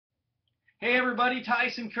Hey everybody,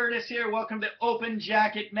 Tyson Curtis here. Welcome to Open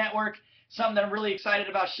Jacket Network. Something that I'm really excited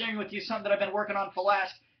about sharing with you, something that I've been working on for the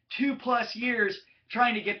last 2+ years,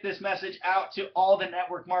 trying to get this message out to all the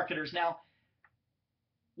network marketers. Now,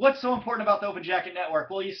 what's so important about the Open Jacket Network?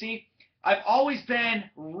 Well, you see, I've always been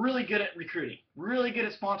really good at recruiting, really good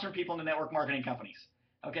at sponsoring people into network marketing companies.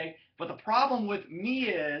 Okay, but the problem with me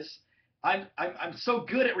is I'm so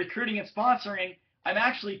good at recruiting and sponsoring, I'm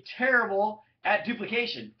actually terrible at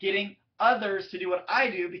duplication, getting others to do what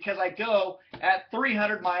I do because I go at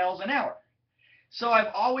 300 miles an hour. So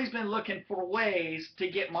I've always been looking for ways to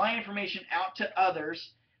get my information out to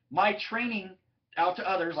others, my training out to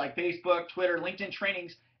others like Facebook, Twitter, LinkedIn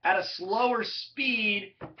trainings at a slower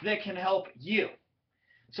speed that can help you.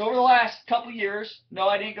 So over the last couple of years, no,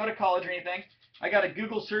 I didn't go to college or anything. I got a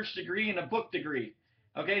Google search degree and a book degree.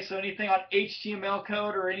 Okay, so anything on HTML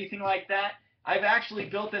code or anything like that, I've actually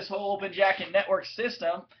built this whole Open Jacket Network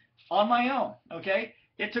system on my own. Okay,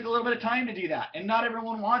 it took a little bit of time to do that, and not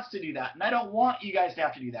everyone wants to do that, and I don't want you guys to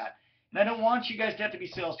have to do that, and I don't want you guys to have to be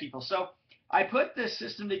salespeople. So I put this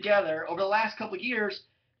system together over the last couple of years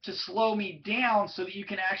to slow me down so that you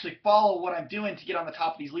can actually follow what I'm doing to get on the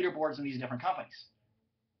top of these leaderboards in these different companies.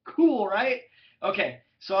 Cool, right? Okay,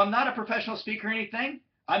 so I'm not a professional speaker or anything.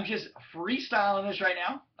 I'm just freestyling this right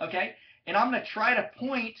now, okay? And I'm going to try to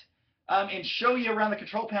point and show you around the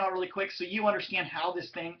control panel really quick so you understand how this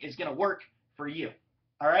thing is going to work for you,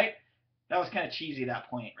 all right? That was kind of cheesy, that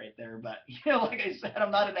point right there, but like I said,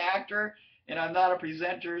 I'm not an actor and I'm not a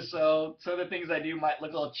presenter, so some of the things I do might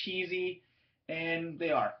look a little cheesy, and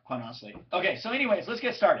they are, quite honestly. Okay, so anyways, let's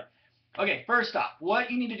get started. Okay, first off,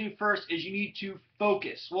 what you need to do first is you need to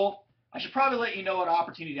focus. Well, I should probably let you know what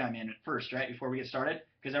opportunity I'm in first, right, before we get started,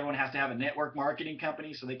 because everyone has to have a network marketing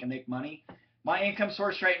company so they can make money. My income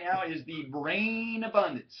source right now is the Brain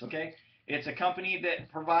Abundance, okay? It's a company that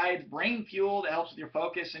provides brain fuel that helps with your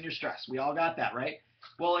focus and your stress. We all got that, right?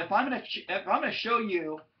 Well, if I'm gonna show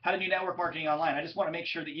you how to do network marketing online, I just want to make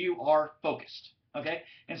sure that you are focused, okay?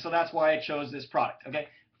 And so that's why I chose this product, okay?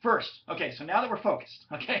 First, okay, so now that we're focused,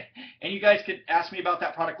 okay, and you guys could ask me about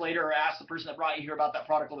that product later or ask the person that brought you here about that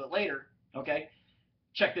product a little bit later, okay,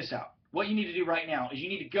 check this out. What you need to do right now is you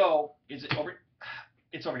need to go, it's over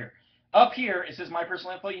here. Up here, it says My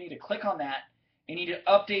Personal Info. You need to click on that, and you need to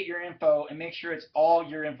update your info and make sure it's all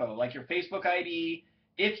your info, like your Facebook ID.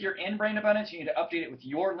 If you're in Brain Abundance, you need to update it with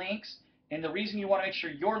your links, and the reason you want to make sure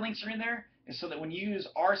your links are in there is so that when you use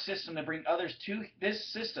our system to bring others to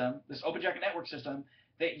this system, this Open Jacket Network system,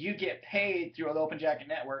 that you get paid through the Open Jacket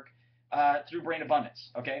Network through Brain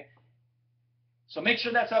Abundance, okay? So make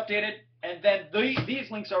sure that's updated, and then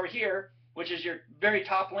these links over here, which is your very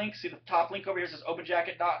top link. See the top link over here says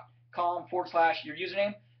openjacket.com/your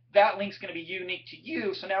username. That link's going to be unique to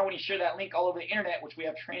you, so now when you share that link all over the internet, which we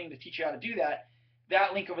have training to teach you how to do that,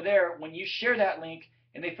 that link over there, when you share that link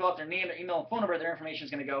and they fill out their name, their email, and phone number, their information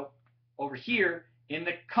is going to go over here in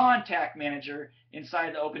the contact manager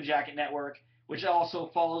inside the Open Jacket Network, which also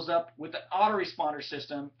follows up with an autoresponder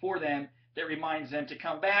system for them that reminds them to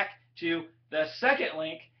come back to the second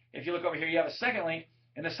link. If you look over here, you have a second link,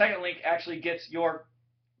 and the second link actually gets your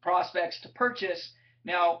prospects to purchase.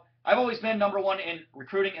 Now, I've always been #1 in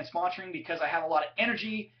recruiting and sponsoring because I have a lot of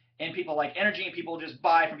energy, and people like energy, and people just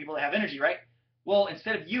buy from people that have energy, right? Well,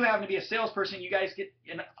 instead of you having to be a salesperson, you guys get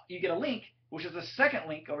a link, which is the second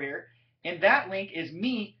link over here, and that link is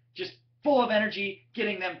me just full of energy,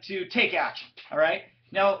 getting them to take action, all right?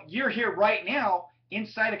 Now, you're here right now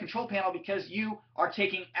inside the control panel because you are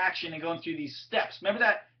taking action and going through these steps. Remember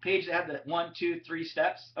that page that had the 1, 2, 3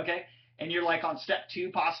 steps, okay? And you're like on step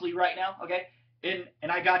 2 possibly right now, okay?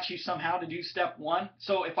 And I got you somehow to do step 1.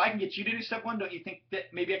 So if I can get you to do step 1, don't you think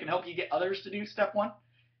that maybe I can help you get others to do step 1?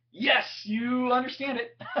 Yes, you understand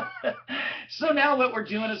it. So now what we're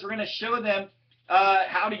doing is we're going to show them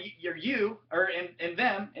how to and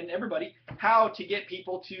them and everybody how to get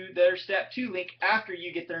people to their step 2 link after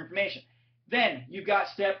you get their information. Then you've got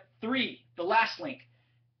step 3, the last link.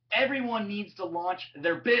 Everyone needs to launch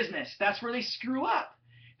their business. That's where they screw up.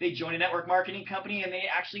 They join a network marketing company and they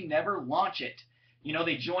actually never launch it. You know,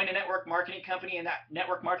 they join a network marketing company and that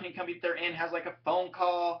network marketing company that they're in has like a phone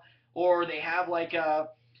call, or they have like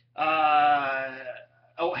a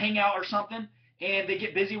hangout or something, and they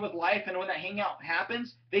get busy with life, and when that hangout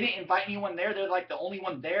happens, they didn't invite anyone there. They're like the only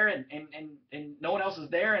one there, and no one else is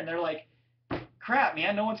there, and they're like, crap,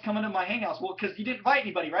 man, no one's coming to my hangouts. Well, because you didn't invite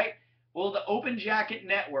anybody, right? Well, the Open Jacket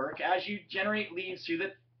Network, as you generate leads through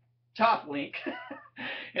the top link,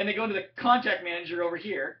 and they go into the contact manager over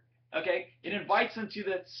here, okay, it invites them to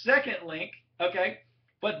the second link, okay,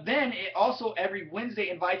 but then it also every Wednesday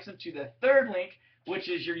invites them to the third link, which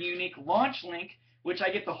is your unique launch link, which I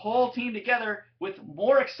get the whole team together with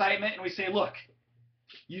more excitement, and we say, look,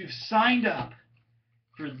 you've signed up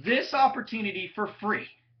for this opportunity for free,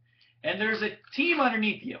 and there's a team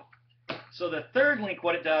underneath you. So the third link,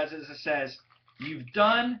 what it does is it says, you've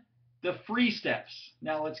done the free steps.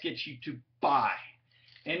 Now let's get you to buy.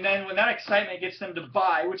 And then when that excitement gets them to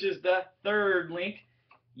buy, which is the third link,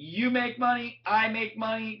 you make money, I make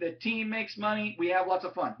money, the team makes money, we have lots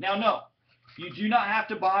of fun. Now, no, you do not have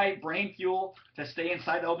to buy Brain Fuel to stay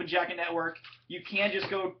inside the Open Jacket Network. You can just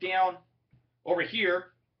go down over here.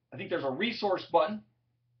 I think there's a resource button.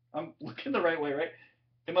 I'm looking the right way, right?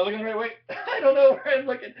 Am I looking the right way? I don't know where I'm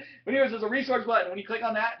looking. But anyways, there's a resource button. When you click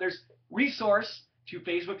on that, there's resource to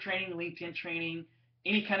Facebook training, LinkedIn training,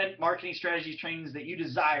 any kind of marketing strategies trainings that you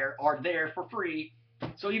desire are there for free.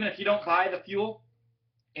 So even if you don't buy the fuel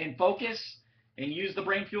and focus and use the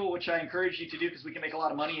Brain Fuel, which I encourage you to do because we can make a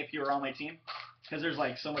lot of money if you're on my team, because there's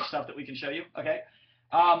like so much stuff that we can show you, okay?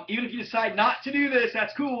 Even if you decide not to do this,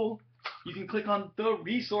 that's cool. You can click on the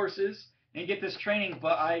resources and get this training,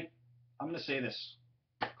 but I'm going to say this,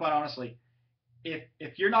 quite honestly.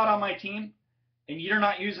 If you're not on my team and you're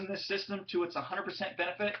not using this system to its 100%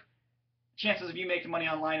 benefit, chances of you making money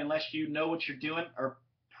online unless you know what you're doing are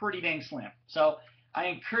pretty dang slim. So I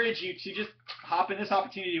encourage you to just hop in this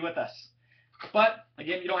opportunity with us. But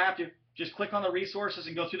again, you don't have to. Just click on the resources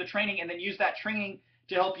and go through the training and then use that training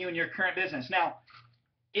to help you in your current business. Now,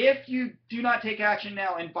 if you do not take action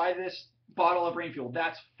now and buy this bottle of Brain Fuel,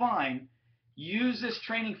 that's fine. Use this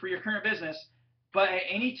training for your current business. But at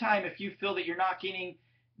any time, if you feel that you're not getting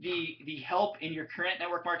the help in your current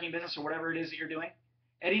network marketing business or whatever it is that you're doing,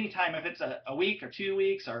 at any time, if it's a week or 2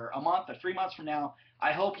 weeks or a month or 3 months from now,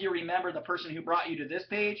 I hope you remember the person who brought you to this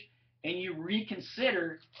page and you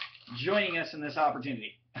reconsider joining us in this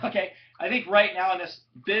opportunity. Okay, I think right now in this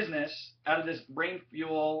business, out of this Brain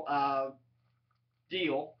Fuel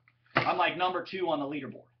deal, I'm like number 2 on the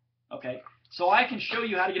leaderboard. Okay, so I can show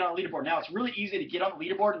you how to get on a leaderboard. Now, it's really easy to get on the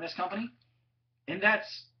leaderboard in this company, and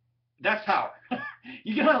that's power.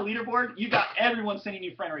 You get on a leaderboard, you got everyone sending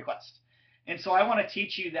you friend requests. And so I want to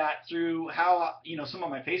teach you that through how, some of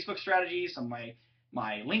my Facebook strategies, some of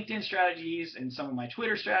my LinkedIn strategies, and some of my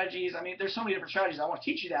Twitter strategies. I mean, there's so many different strategies. I want to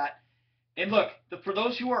teach you that. And look, for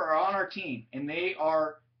those who are on our team and they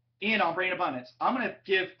are in on Brain Abundance, I'm going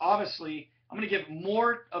to give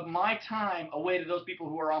more of my time away to those people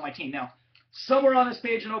who are on my team. Now, somewhere on this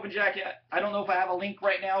page in Open Jacket, I don't know if I have a link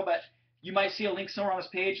right now, but you might see a link somewhere on this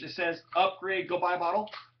page that says upgrade, go buy a bottle.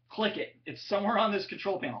 Click it. It's somewhere on this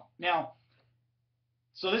control panel. Now,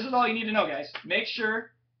 so this is all you need to know, guys. Make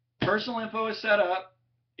sure personal info is set up.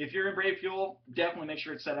 If you're in Brave Fuel, definitely make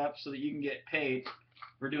sure it's set up so that you can get paid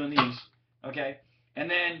for doing these, okay?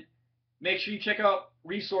 And then make sure you check out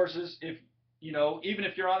resources. If even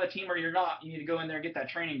if you're on the team or you're not, you need to go in there and get that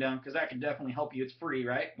training done because that can definitely help you. It's free,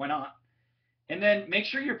 right? Why not? And then make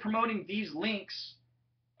sure you're promoting these links,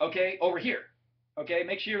 okay, over here, okay?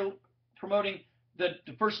 Make sure you're promoting the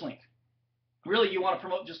first link. Really, you want to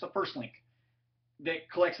promote just the first link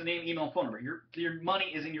that collects the name, email, and phone number. Your money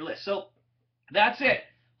is in your list. So that's it.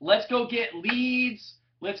 Let's go get leads.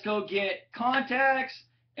 Let's go get contacts.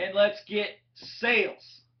 And let's get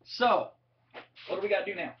sales. So what do we got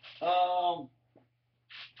to do now?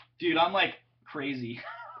 Dude, I'm like crazy.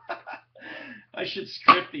 I should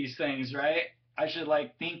script these things, right? I should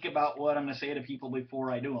think about what I'm going to say to people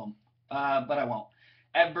before I do them. But I won't.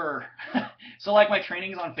 Ever. So my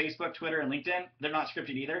trainings on Facebook, Twitter, and LinkedIn, they're not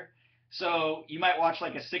scripted either. So you might watch a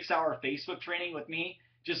 6-hour Facebook training with me,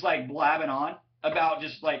 just blabbing on about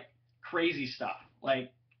just crazy stuff,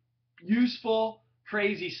 useful,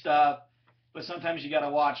 crazy stuff. But sometimes you got to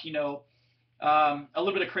watch, a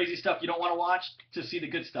little bit of crazy stuff you don't want to watch to see the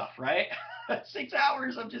good stuff, right? 6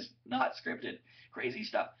 hours of just not scripted, crazy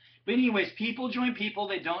stuff. But anyways, people join people.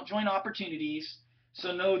 They don't join opportunities.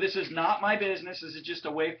 So no, this is not my business. This is just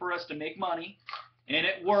a way for us to make money. And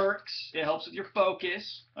it works. It helps with your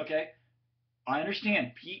focus, okay? I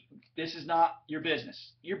understand. This is not your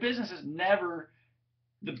business. Your business is never,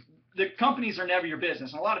 the companies are never your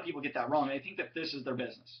business. And a lot of people get that wrong. They think that this is their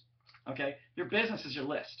business, okay? Your business is your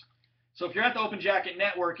list. So if you're at the Open Jacket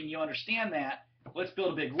Network and you understand that, let's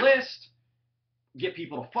build a big list, get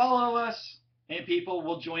people to follow us, and people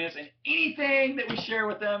will join us in anything that we share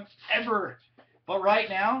with them ever. But right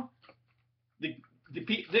now,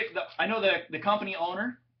 I know the company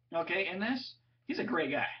owner, okay, in this, he's a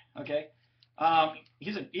great guy, okay?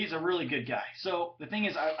 He's a really good guy. So the thing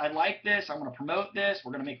is, I like this. I want to promote this.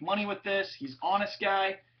 We're going to make money with this. He's an honest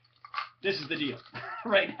guy. This is the deal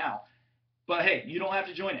right now. But hey, you don't have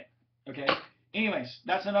to join it, okay? Anyways,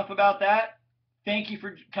 that's enough about that. Thank you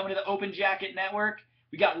for coming to the Open Jacket Network.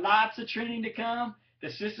 We got lots of training to come. The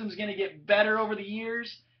system's going to get better over the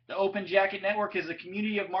years. The Open Jacket Network is a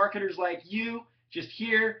community of marketers like you, just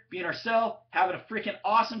here, being ourselves, having a freaking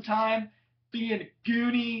awesome time, being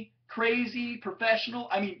goony, crazy, professional.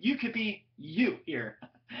 I mean, you could be you here.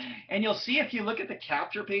 And you'll see if you look at the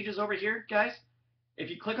capture pages over here, guys, if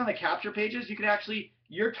you click on the capture pages, you can actually,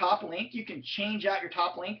 your top link, you can change out your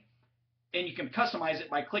top link and you can customize it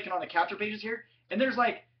by clicking on the capture pages here. And there's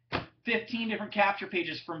like 15 different capture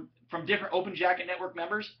pages from different Open Jacket Network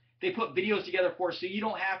members. They put videos together for us, so you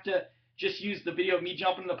don't have to just use the video of me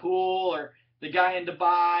jumping in the pool, or the guy in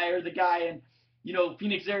Dubai, or the guy in,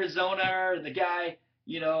 Phoenix, Arizona, or the guy,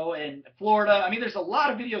 in Florida. I mean, there's a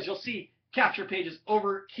lot of videos. You'll see capture pages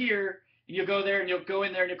over here, and you'll go there and you'll go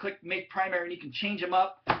in there and you'll click make primary, and you can change them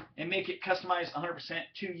up and make it customized 100%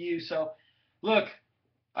 to you. So look,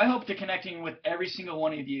 I hope to connecting with every single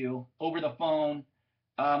one of you over the phone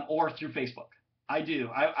or through Facebook. I do.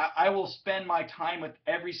 I will spend my time with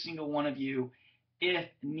every single one of you if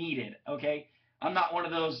needed, okay? I'm not one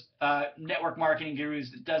of those network marketing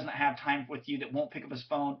gurus that doesn't have time with you, that won't pick up his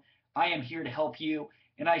phone. I am here to help you,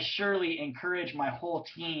 and I surely encourage my whole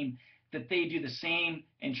team that they do the same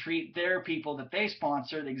and treat their people that they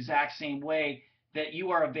sponsor the exact same way, that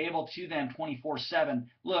you are available to them 24/7.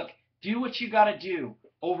 Look, do what you got to do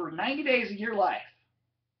over 90 days of your life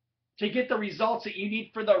to get the results that you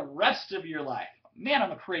need for the rest of your life. Man,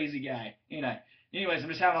 I'm a crazy guy. Anyways, I'm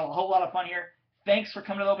just having a whole lot of fun here. Thanks for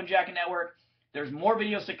coming to the Open Jacket Network. There's more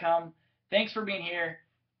videos to come. Thanks for being here.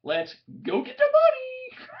 Let's go get the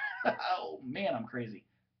money. Oh, man, I'm crazy.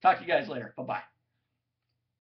 Talk to you guys later. Bye-bye.